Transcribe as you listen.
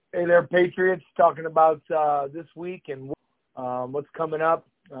Hey there, Patriots. Talking about this week and what's coming up.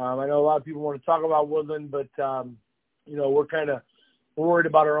 I know a lot of people want to talk about Woodland, but we're kind of worried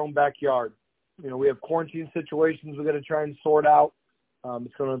about our own backyard. We have quarantine situations we're going to try and sort out.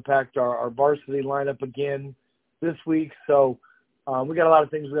 It's going to impact our varsity lineup again this week. So we got a lot of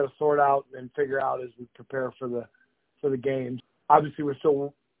things we got to sort out and figure out as we prepare for the games. Obviously, we're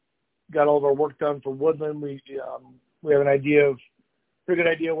still got all of our work done for Woodland. We have a pretty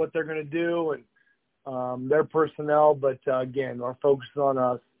good idea what they're going to do and their personnel. But again, our focus is on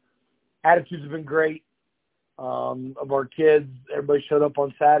us. Attitudes have been great of our kids. Everybody showed up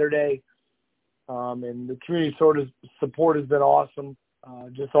on Saturday, and the community support has been awesome.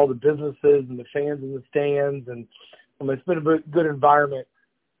 Just all the businesses and the fans in the stands, and it's been a good environment.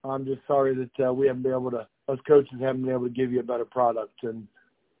 I'm just sorry that we haven't been able to, us coaches haven't been able to give you a better product, and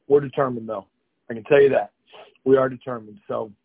we're determined though. I can tell you that. We are determined. So